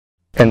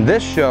In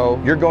this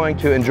show, you're going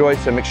to enjoy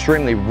some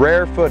extremely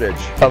rare footage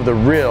of the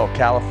real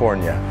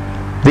California.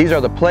 These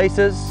are the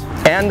places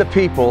and the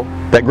people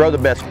that grow the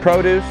best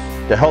produce,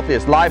 the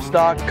healthiest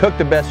livestock, cook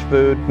the best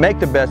food, make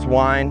the best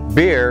wine,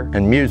 beer,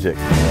 and music.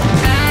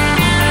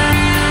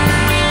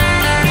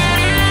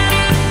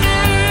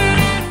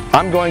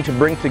 I'm going to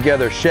bring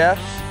together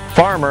chefs,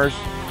 farmers,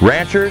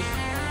 ranchers,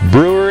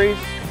 breweries,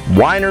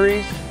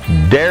 wineries,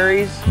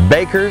 dairies,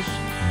 bakers,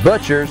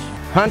 butchers,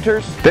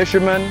 hunters,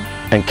 fishermen,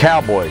 and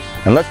cowboys.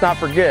 And let's not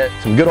forget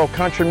some good old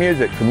country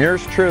music from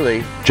yours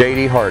truly,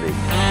 J.D. Hardy.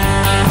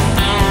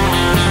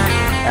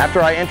 After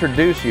I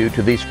introduce you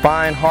to these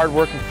fine,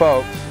 hard-working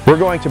folks, we're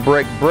going to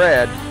break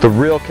bread the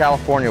real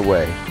California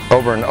way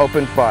over an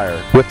open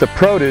fire with the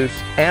produce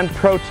and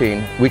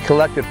protein we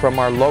collected from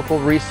our local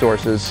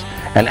resources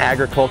and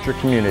agriculture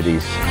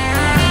communities.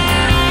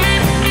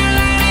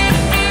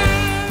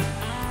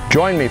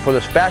 Join me for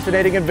this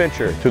fascinating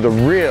adventure through the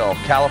real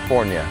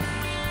California.